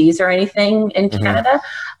CCs or anything in Canada.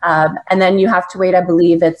 And then you have to wait, I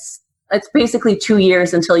believe it's basically 2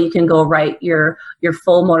 years until you can go write your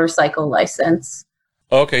full motorcycle license.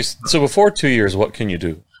 Okay, so before 2 years, what can you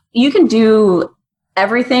do? You can do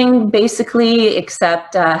everything basically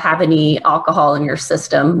except have any alcohol in your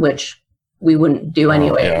system, which we wouldn't do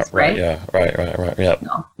anyways, right? Yeah, right. Yeah.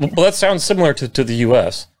 No. Well, that sounds similar to the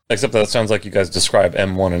U.S., except that it sounds like you guys describe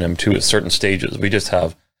M1 and M2 as certain stages. We just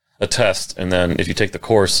have a test, and then if you take the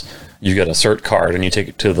course, you get a cert card, and you take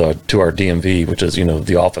it to our DMV, which is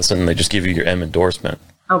the office, and they just give you your M endorsement.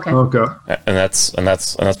 Okay. And that's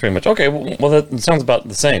pretty much okay. Well, that sounds about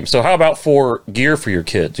the same. So, how about for gear for your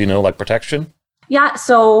kids? Like protection? Yeah.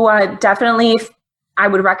 So definitely, I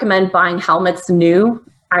would recommend buying helmets new.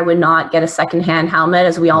 I would not get a secondhand helmet,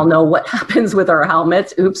 as we all know what happens with our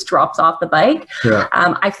helmets. Oops, drops off the bike. Yeah.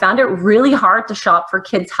 I found it really hard to shop for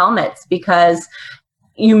kids' helmets because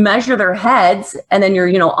you measure their heads and then you're,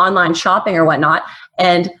 online shopping or whatnot,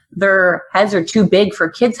 and their heads are too big for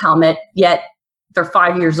kids' helmet, yet they're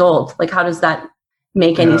 5 years old. Like, how does that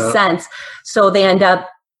make any sense? So they end up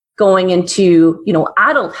going into,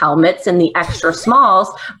 adult helmets and the extra smalls,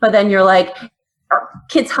 but then you're like,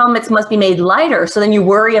 kids' helmets must be made lighter. So then you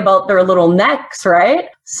worry about their little necks, right?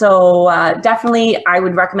 So definitely I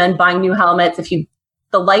would recommend buying new helmets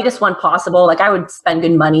the lightest one possible. Like, I would spend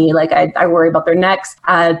good money. Like, I worry about their necks.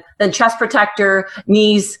 Then chest protector,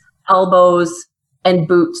 knees, elbows, and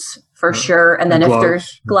boots for sure. And then if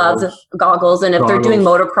there's gloves, goggles, and if they're doing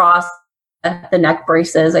motocross, the neck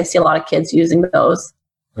braces. I see a lot of kids using those.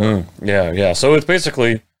 Yeah. So it's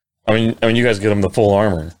basically, I mean, you guys get them the full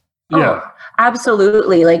armor. Yeah.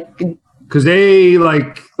 Absolutely. Because they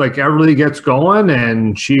like everybody gets going,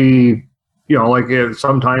 and she, if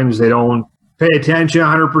sometimes they don't pay attention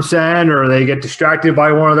 100%, or they get distracted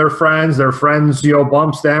by one of their friends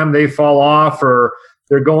bumps them, they fall off, or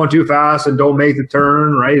they're going too fast and don't make the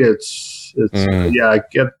turn, right?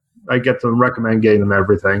 I get them, recommend getting them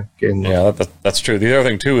everything. Yeah, that's true. The other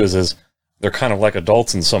thing too is they're kind of like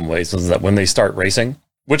adults in some ways, is that when they start racing,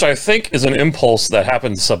 which I think is an impulse that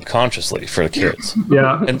happens subconsciously for the kids.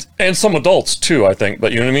 Yeah. And some adults too, I think.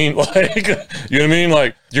 But you know what I mean?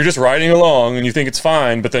 Like, you're just riding along and you think it's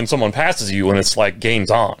fine, but then someone passes you and it's like game's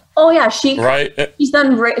on. Oh yeah, she's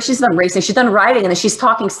done racing, she's done riding, and then she's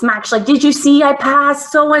talking smack. She's like, "Did you see I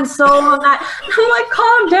passed so and so on that?" I'm like,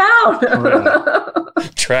 "Calm down." Yeah.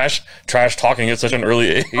 Trash talking at such an early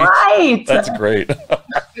age. Right. That's great.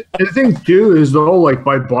 The thing too is though, like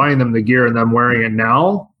by buying them the gear and them wearing it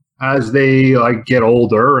now, as they get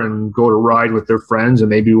older and go to ride with their friends, and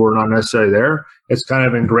maybe we're not necessarily there, it's kind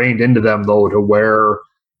of ingrained into them though to wear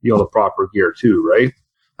the proper gear too, right?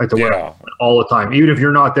 like to wear all the time, even if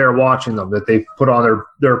you're not there watching them, that they put on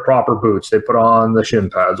their proper boots, they put on the shin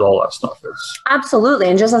pads, all that stuff. Absolutely.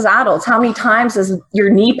 And just as adults, how many times has your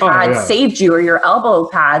knee pad saved you, or your elbow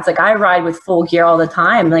pads? Like, I ride with full gear all the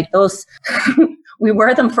time. Like, those, we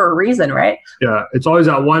wear them for a reason, right? Yeah. It's always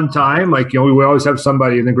at one time. Like, we always have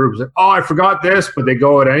somebody in the group who's like, oh, I forgot this, but they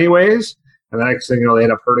go it anyways. And the next thing, they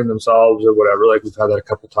end up hurting themselves or whatever. Like, we've had that a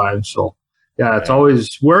couple times. So, yeah, it's always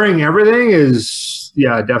wearing everything is,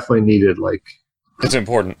 definitely needed. Like, it's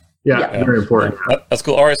important. Yeah, very important. That's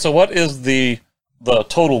cool. All right. So what is the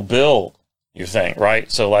total bill, you think,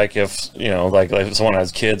 right? So like if, like if someone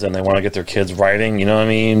has kids and they want to get their kids riding, you know what I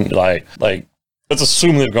mean? Like let's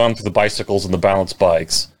assume they've gone through the bicycles and the balance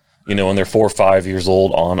bikes, and they're 4 or 5 years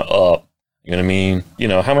old on up. You know what I mean?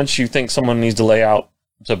 How much you think someone needs to lay out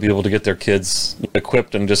to be able to get their kids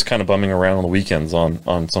equipped and just kind of bumming around on the weekends on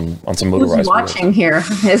some motorized? Who's watching here?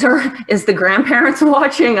 Is the grandparents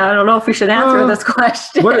watching? I don't know if we should answer this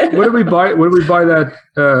question. What did we buy? What did we buy that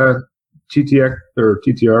TTX or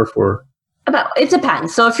TTR for? It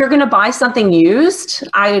depends. So if you're going to buy something used,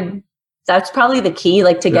 that's probably the key.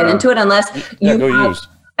 Like, to get into it, unless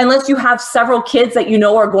you have several kids that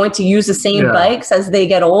are going to use the same bikes as they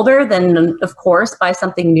get older, then of course buy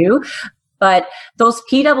something new. But those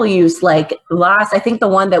PWs last, I think the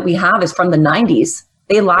one that we have is from the 90s.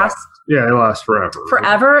 They last. Yeah, they last forever.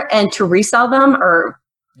 Forever. And to resell them, or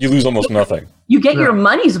you lose almost nothing. You get your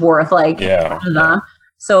money's worth, out of them.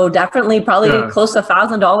 So definitely probably close to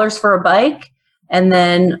 $1,000 for a bike. And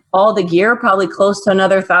then all the gear, probably close to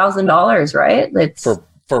another $1,000, right? It's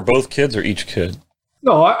for both kids or each kid?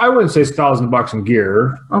 No, I wouldn't say it's $1,000 in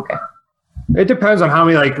gear. Okay. It depends on how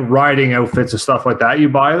many riding outfits and stuff like that you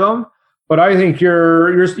buy them. But I think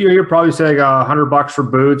you're probably saying $100 for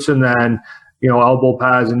boots, and then elbow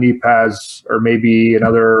pads and knee pads, or maybe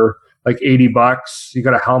another $80. You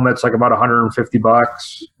got a helmet's about $150.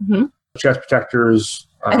 Mm-hmm. Chest protectors.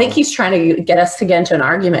 I think he's trying to get us to get into an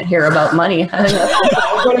argument here about money. I think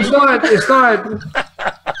but it's not.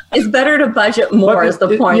 It's better to budget more. Is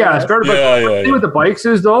the point? Yeah, it's better. The thing with the bikes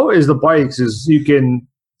is you can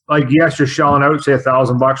yes, you're shelling out say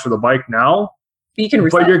 $1,000 for the bike now.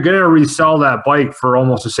 But you're going to resell that bike for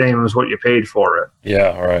almost the same as what you paid for it. Yeah,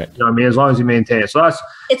 all right. You know what I mean? As long as you maintain it. So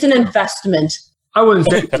it's an investment. I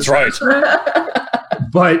wouldn't say that's right.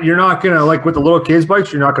 But you're not going to, with the little kids'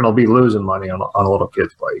 bikes, you're not going to be losing money on a little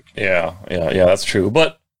kid's bike. Yeah, that's true.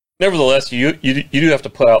 But nevertheless, you do have to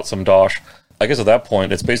put out some dosh. I guess at that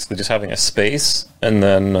point, it's basically just having a space and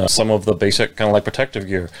then some of the basic kind of protective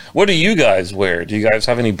gear. What do you guys wear? Do you guys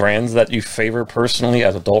have any brands that you favor personally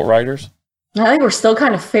as adult riders? I think we're still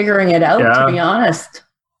kind of figuring it out, to be honest.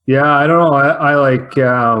 Yeah, I don't know. I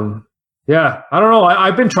don't know.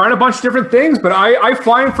 I've been trying a bunch of different things, but I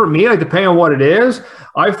find for me, depending on what it is,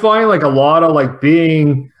 I find a lot of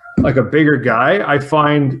being a bigger guy. I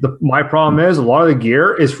find my problem is a lot of the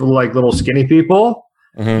gear is for little skinny people.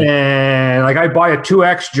 Mm-hmm. And I buy a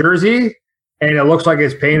 2X jersey and it looks like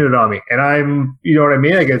it's painted on me. And I'm, you know what I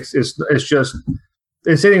mean? It's just...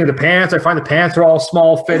 It's sitting with the pants. I find the pants are all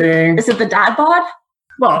small fitting. Is it the dad bod?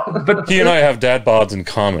 Well, but he and I have dad bods in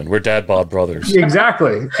common. We're dad bod brothers.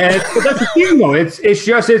 Exactly, but that's the thing, though.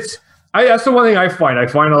 That's the one thing I find. I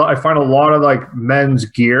find a lot of men's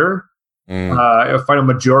gear. I find a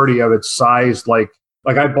majority of it's sized I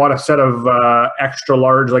bought a set of extra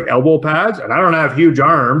large elbow pads, and I don't have huge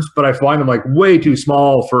arms, but I find them way too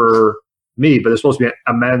small for me, but it's supposed to be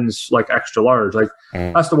a men's extra large.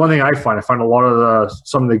 That's the one thing I find. I find a lot of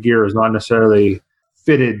some of the gear is not necessarily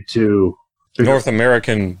fitted to North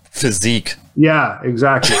American physique. Yeah,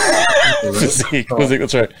 exactly. Physique.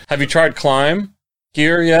 That's right. Have you tried Climb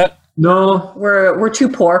gear yet? No, we're too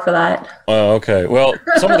poor for that. Oh, okay. Well,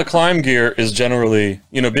 some of the Climb gear is generally,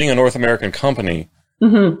 being a North American company,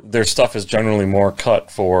 their stuff is generally more cut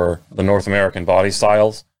for the North American body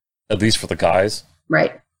styles, at least for the guys.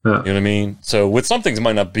 Right. Yeah. You know what I mean? So with some things it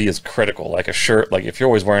might not be as critical, like a shirt, if you're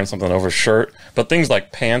always wearing something over a shirt, but things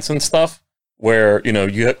like pants and stuff where,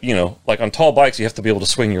 on tall bikes, you have to be able to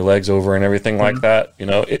swing your legs over and everything like that.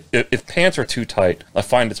 If pants are too tight, I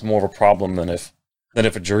find it's more of a problem than if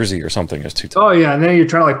a jersey or something is too tight. Oh yeah. And then you're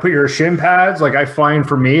trying to put your shin pads. I find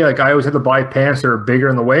for me, I always have to buy pants that are bigger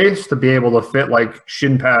in the waist to be able to fit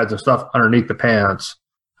shin pads and stuff underneath the pants.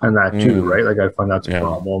 And that too, right? I find that's a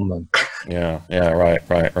problem.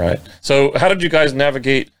 Right. So how did you guys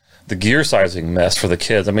navigate the gear sizing mess for the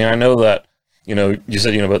kids? I mean, I know that, you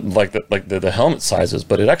said, but the helmet sizes,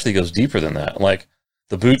 but it actually goes deeper than that.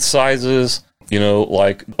 The boot sizes,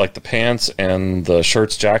 like the pants and the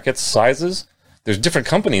shirts, jackets sizes, there's different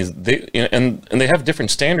companies, and they have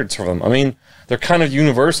different standards for them. I mean, they're kind of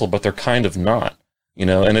universal, but they're kind of not,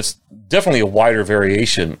 and it's definitely a wider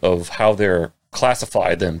variation of how they're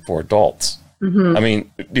classified than for adults. I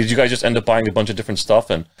mean, did you guys just end up buying a bunch of different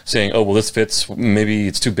stuff and saying, oh, well, this fits, maybe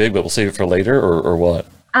it's too big, but we'll save it for later, or what?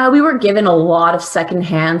 We were given a lot of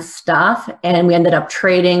secondhand stuff, and we ended up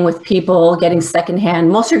trading with people, getting secondhand.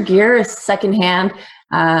 Most of your gear is secondhand.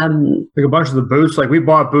 Like a bunch of the boots, like we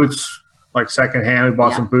bought boots like secondhand. We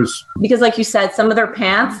bought some boots. Because like you said, some of their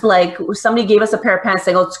pants, like somebody gave us a pair of pants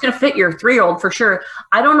saying, oh, it's going to fit your 3-year-old for sure.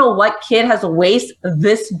 I don't know what kid has a waist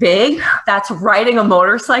this big that's riding a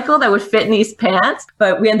motorcycle that would fit in these pants,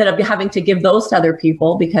 but we ended up having to give those to other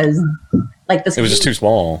people because like this. It was just too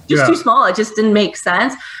small. Too small. It just didn't make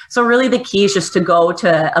sense. So really the key is just to go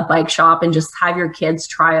to a bike shop and just have your kids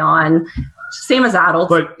try on, same as adults,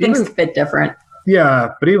 but things fit different.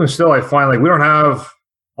 Yeah, but even still, I find like we don't have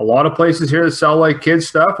a lot of places here that sell like kids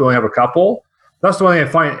stuff. We only have a couple. That's the one thing I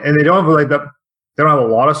find, and they don't have like that. They don't have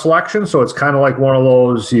a lot of selection, so it's kind of like one of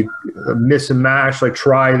those you miss and match. Like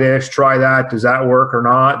try this, try that. Does that work or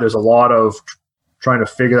not? There's a lot of trying to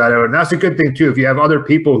figure that out, and that's a good thing too. If you have other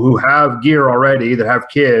people who have gear already that have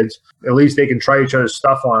kids, at least they can try each other's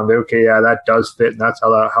stuff on. They okay, yeah, that does fit, and that's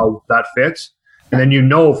how that fits. And then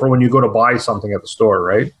for when you go to buy something at the store,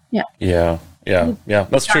 right? Yeah.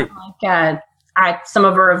 That's true. Like, at some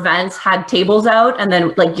of our events had tables out and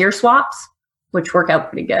then like gear swaps, which work out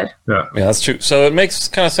pretty good. Yeah, that's true. So it makes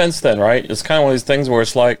kind of sense then, right? It's kind of one of these things where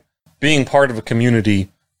it's like being part of a community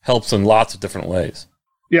helps in lots of different ways.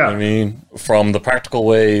 Yeah. I mean, from the practical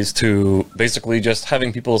ways to basically just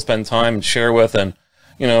having people to spend time and share with. And,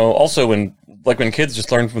 also when kids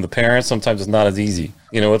just learn from the parents, sometimes it's not as easy.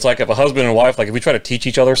 It's like if a husband and wife, like if we try to teach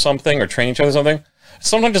each other something or train each other something,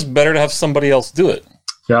 sometimes it's better to have somebody else do it.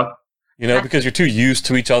 Yep. Because you're too used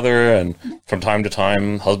to each other, and from time to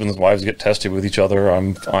time, husbands and wives get tested with each other.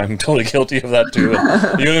 I'm totally guilty of that too.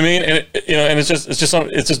 And, you know what I mean? And and it's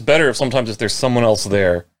just better if sometimes if there's someone else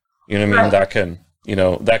there, that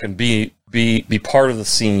can be part of the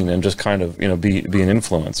scene and just kind of be an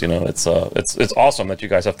influence. It's awesome that you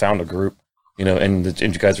guys have found a group, and you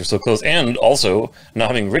guys are so close, and also not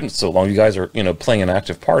having ridden so long, you guys are playing an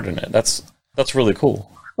active part in it. That's really cool.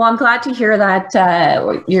 Well, I'm glad to hear that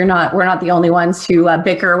we're not the only ones who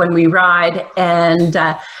bicker when we ride. And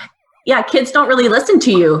kids don't really listen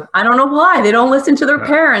to you. I don't know why. They don't listen to their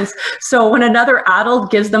parents. So when another adult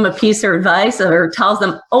gives them a piece of advice or tells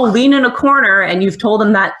them, oh, lean in a corner, and you've told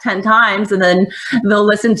them that 10 times, and then they'll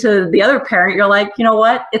listen to the other parent, you're like, you know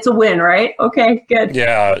what? It's a win, right? Okay, good.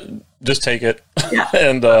 Yeah, just take it. Yeah.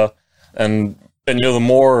 and the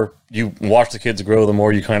more you watch the kids grow, the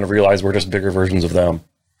more you kind of realize we're just bigger versions of them.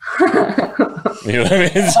 You know what I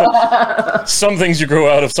mean? So, some things you grow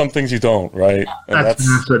out of, some things you don't, right? And that's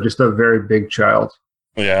just a very big child.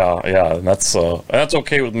 Yeah, and that's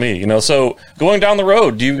okay with me. So going down the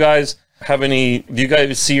road, do you guys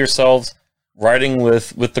see yourselves riding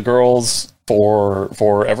with the girls for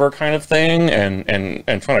forever kind of thing, and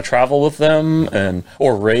trying to travel with them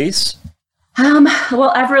or race?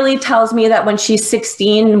 Well, Everly tells me that when she's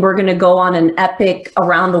 16, we're going to go on an epic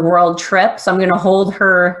around the world trip. So I'm going to hold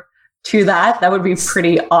her to that. That would be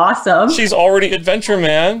pretty awesome. She's already adventure,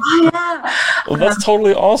 man. Oh, yeah. Well, that's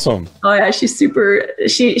totally awesome. Oh yeah. She's super,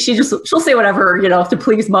 she'll say whatever, to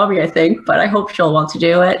please mommy, I think, but I hope she'll want to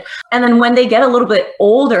do it. And then when they get a little bit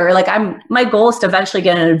older, like my goal is to eventually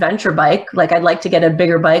get an adventure bike. Like I'd like to get a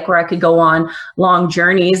bigger bike where I could go on long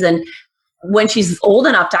journeys. And when she's old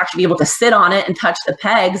enough to actually be able to sit on it and touch the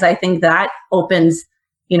pegs, I think that opens,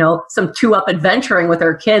 some 2-up adventuring with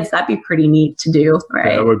her kids. That'd be pretty neat to do,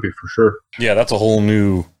 right? Yeah, that would be for sure. Yeah, that's a whole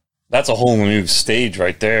new stage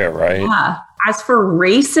right there, right? Yeah. As for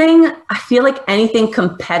racing, I feel like anything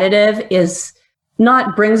competitive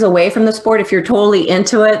brings away from the sport. If you're totally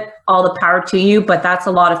into it, all the power to you, but that's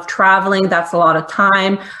a lot of traveling. That's a lot of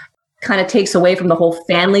time. Kind of takes away from the whole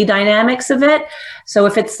family dynamics of it. So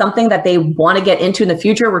if it's something that they want to get into in the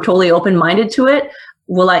future, we're totally open-minded to it.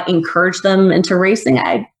 Will I encourage them into racing?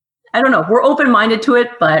 I don't know. We're open-minded to it,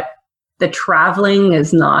 but the traveling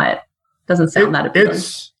doesn't sound that appealing.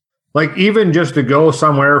 It's like, even just to go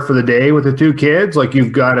somewhere for the day with the 2 kids, like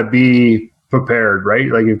you've got to be prepared,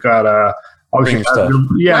 right? Like you've got to obviously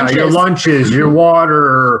your lunches, your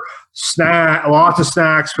water, lots of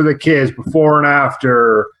snacks for the kids before and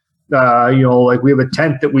after. Like we have a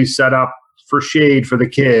tent that we set up for shade for the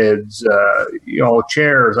kids,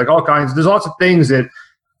 chairs, like all kinds. There's lots of things that,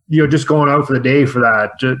 just going out for the day for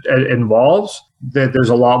that involves. that there's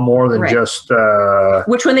a lot more than just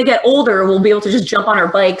which when they get older, we'll be able to just jump on our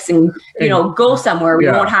bikes and go somewhere. We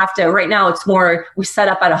won't have to. Right now, it's more we set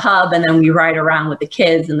up at a hub and then we ride around with the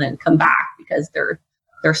kids and then come back because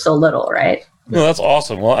they're so little, right? No, that's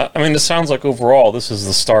awesome. Well, I mean, it sounds like overall this is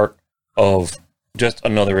the start of just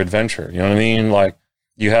another adventure. You know what I mean? Like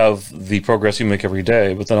you have the progress you make every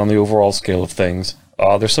day, but then on the overall scale of things,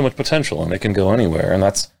 there's so much potential and it can go anywhere, and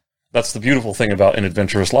that's the beautiful thing about an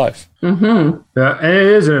adventurous life. Mm-hmm. Yeah, and it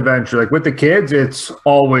is an adventure. Like with the kids, it's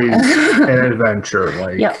always an adventure.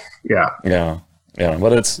 Like, yeah.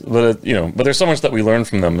 But there's so much that we learn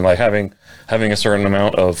from them, and like having a certain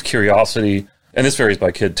amount of curiosity, and this varies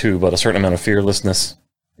by kid too, but a certain amount of fearlessness,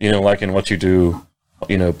 like in what you do,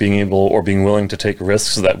 being able or being willing to take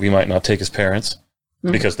risks that we might not take as parents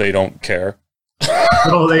because they don't care.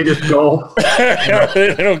 Oh, they just go.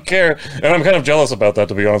 They don't care, and I'm kind of jealous about that,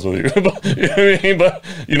 to be honest with you. But, you know what I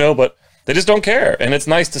mean? But they just don't care, and it's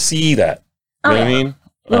nice to see that. You know what I mean?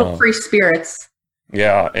 Little free spirits.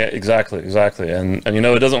 Yeah, exactly, and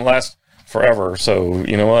it doesn't last forever. So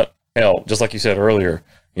you know what? Hell, just like you said earlier,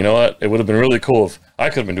 you know what? It would have been really cool if I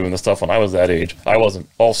could have been doing this stuff when I was that age. I wasn't.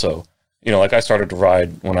 Also, like I started to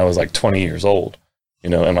ride when I was like 20 years old.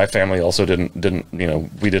 And my family also didn't,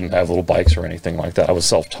 we didn't have little bikes or anything like that. I was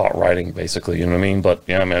self-taught riding, basically, you know what I mean? But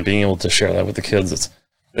yeah, man, being able to share that with the kids,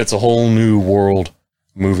 it's a whole new world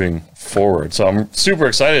moving forward. So I'm super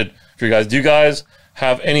excited for you guys. Do you guys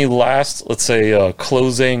have any last, let's say,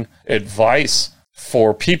 closing advice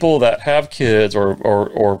for people that have kids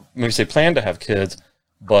or maybe say plan to have kids,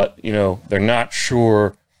 but, they're not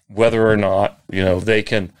sure whether or not, they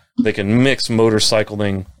can mix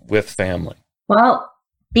motorcycling with family? Well,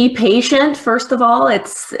 be patient. First of all,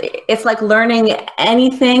 it's like learning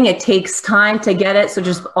anything. It takes time to get it. So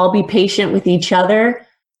just all be patient with each other.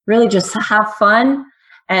 Really just have fun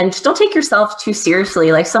and don't take yourself too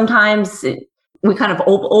seriously. Like sometimes we kind of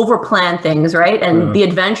over plan things, right? And the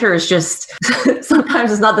adventure is just,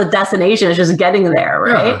 sometimes it's not the destination, it's just getting there,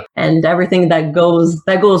 right? Yeah. And everything that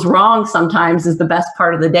goes wrong sometimes is the best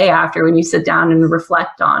part of the day after when you sit down and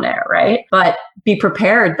reflect on it, right? But be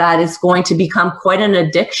prepared that it's going to become quite an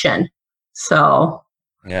addiction. So.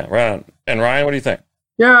 Yeah, right. And Ryan, what do you think?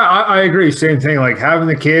 Yeah, I agree. Same thing. Like having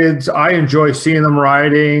the kids, I enjoy seeing them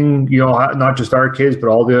riding, not just our kids, but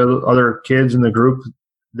all the other kids in the group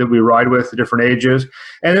that we ride with at different ages.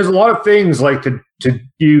 And there's a lot of things like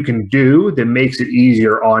you can do that makes it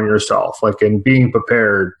easier on yourself, like in being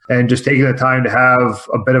prepared and just taking the time to have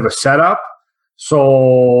a bit of a setup.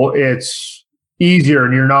 So it's easier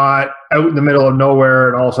and you're not out in the middle of nowhere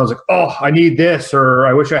and all of a sudden it's like, oh, I need this, or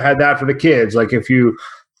I wish I had that for the kids. Like if you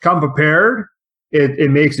come prepared,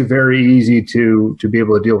 it makes it very easy to be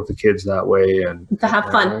able to deal with the kids that way and to have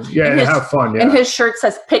fun. Have fun. Yeah. And his shirt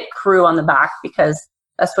says Pit Crew on the back because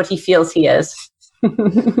that's what he feels he is.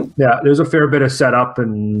 Yeah, there's a fair bit of setup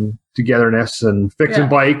and togetherness and fixing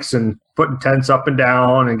bikes and putting tents up and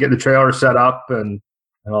down and getting the trailer set up and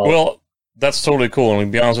all. Well, that's totally cool.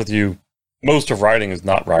 And to be honest with you, most of riding is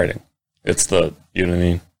not riding. It's the, you know what I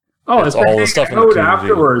mean? Oh, it's all the stuff out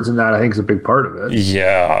afterwards, and that I think is a big part of it.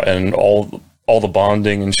 Yeah, and all the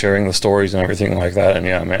bonding and sharing the stories and everything like that. And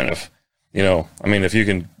yeah, man, if you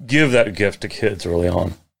can give that gift to kids early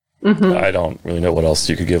on, I don't really know what else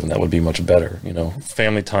you could give them that would be much better.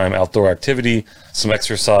 Family time, outdoor activity, some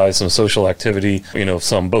exercise, some social activity,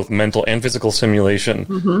 some both mental and physical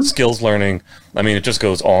stimulation, skills learning. I mean, it just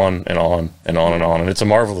goes on and on and on and on. And it's a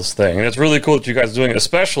marvelous thing. And it's really cool that you guys are doing it,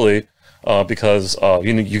 especially because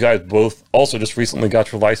you guys both also just recently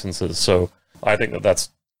got your licenses. So I think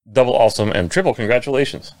that's double awesome and triple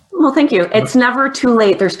congratulations. Well, thank you. It's never too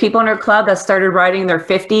late. There's people in our club that started riding in their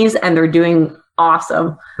 50s and they're doing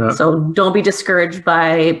awesome. So don't be discouraged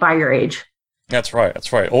by your age. That's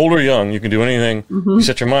right. Old or young, you can do anything you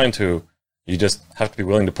set your mind to. You just have to be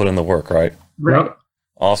willing to put in the work, right? Right. Yep.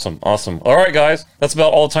 Awesome. All right, guys. That's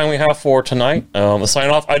about all the time we have for tonight. To sign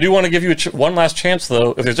off, I do want to give you one last chance,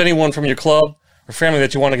 though. If there's anyone from your club or family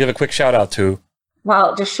that you want to give a quick shout out to.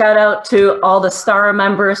 Well, just shout out to all the Star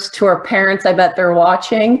members, to our parents. I bet they're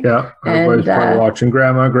watching. Yeah, everybody's probably watching.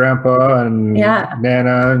 Grandma, Grandpa, and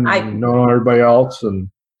Nana, and everybody else.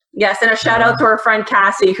 And yes, and a shout out to our friend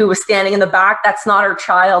Cassie, who was standing in the back. That's not her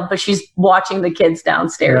child, but she's watching the kids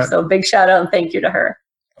downstairs. Yeah. So big shout out and thank you to her.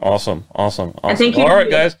 Awesome. And thank you. All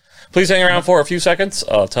right, guys. Please hang around for a few seconds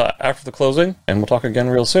till after the closing, and we'll talk again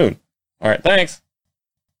real soon. All right, thanks.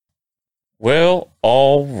 Well,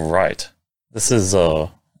 all right. This has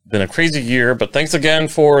been a crazy year, but thanks again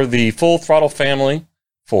for the Full Throttle family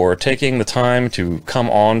for taking the time to come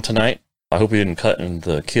on tonight. I hope we didn't cut in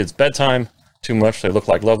the kids' bedtime too much. They look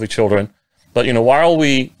like lovely children. But, while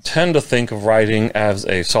we tend to think of riding as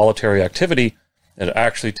a solitary activity, it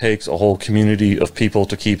actually takes a whole community of people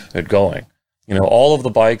to keep it going. All of the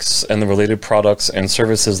bikes and the related products and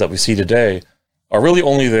services that we see today are really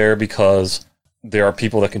only there because there are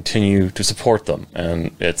people that continue to support them.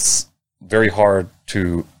 And it's very hard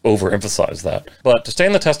to overemphasize that. But to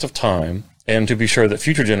stand the test of time and to be sure that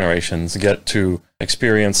future generations get to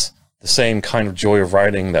experience the same kind of joy of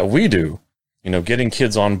riding that we do, getting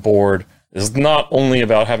kids on board is not only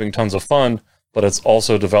about having tons of fun, but it's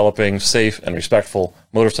also developing safe and respectful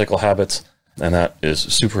motorcycle habits, and that is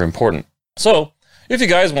super important. So, if you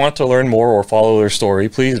guys want to learn more or follow their story,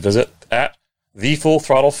 please visit at The Full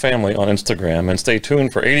Throttle Family on Instagram, and stay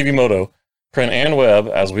tuned for ADV Moto, print and web,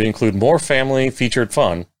 as we include more family-featured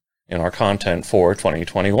fun in our content for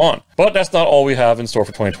 2021. But that's not all we have in store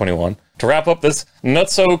for 2021. To wrap up this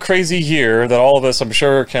not-so-crazy year that all of us, I'm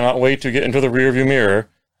sure, cannot wait to get into the rearview mirror,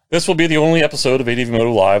 this will be the only episode of ADV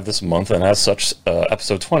Moto Live this month, and as such,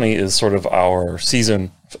 episode 20 is sort of our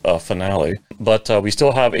season finale. But we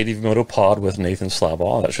still have ADV Moto Pod with Nathan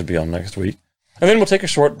Slabaugh. That should be on next week. And then we'll take a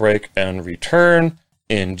short break and return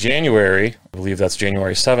in January, I believe that's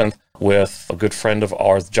January 7th, with a good friend of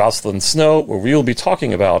ours, Jocelyn Snow, where we will be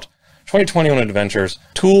talking about 2021 adventures,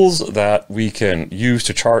 tools that we can use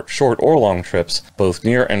to chart short or long trips, both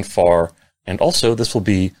near and far. And also, this will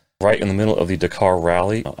be right in the middle of the Dakar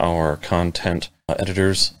Rally. Our content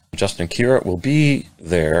editors, Justin and Kira, will be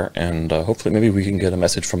there, and hopefully maybe we can get a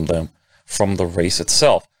message from them from the race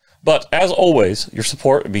itself. But as always, your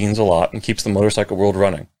support means a lot and keeps the motorcycle world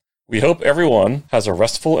running. We hope everyone has a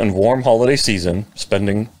restful and warm holiday season,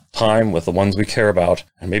 spending time with the ones we care about,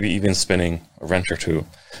 and maybe even spinning a wrench or two.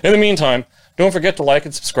 In the meantime, don't forget to like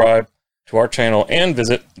and subscribe to our channel and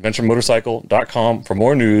visit adventuremotorcycle.com for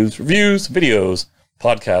more news, reviews, videos,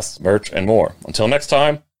 podcasts, merch, and more. Until next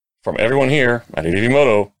time, from everyone here at ADV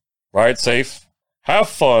Moto, ride safe, have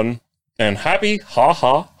fun, and happy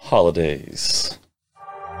ha-ha holidays.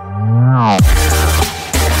 Wow.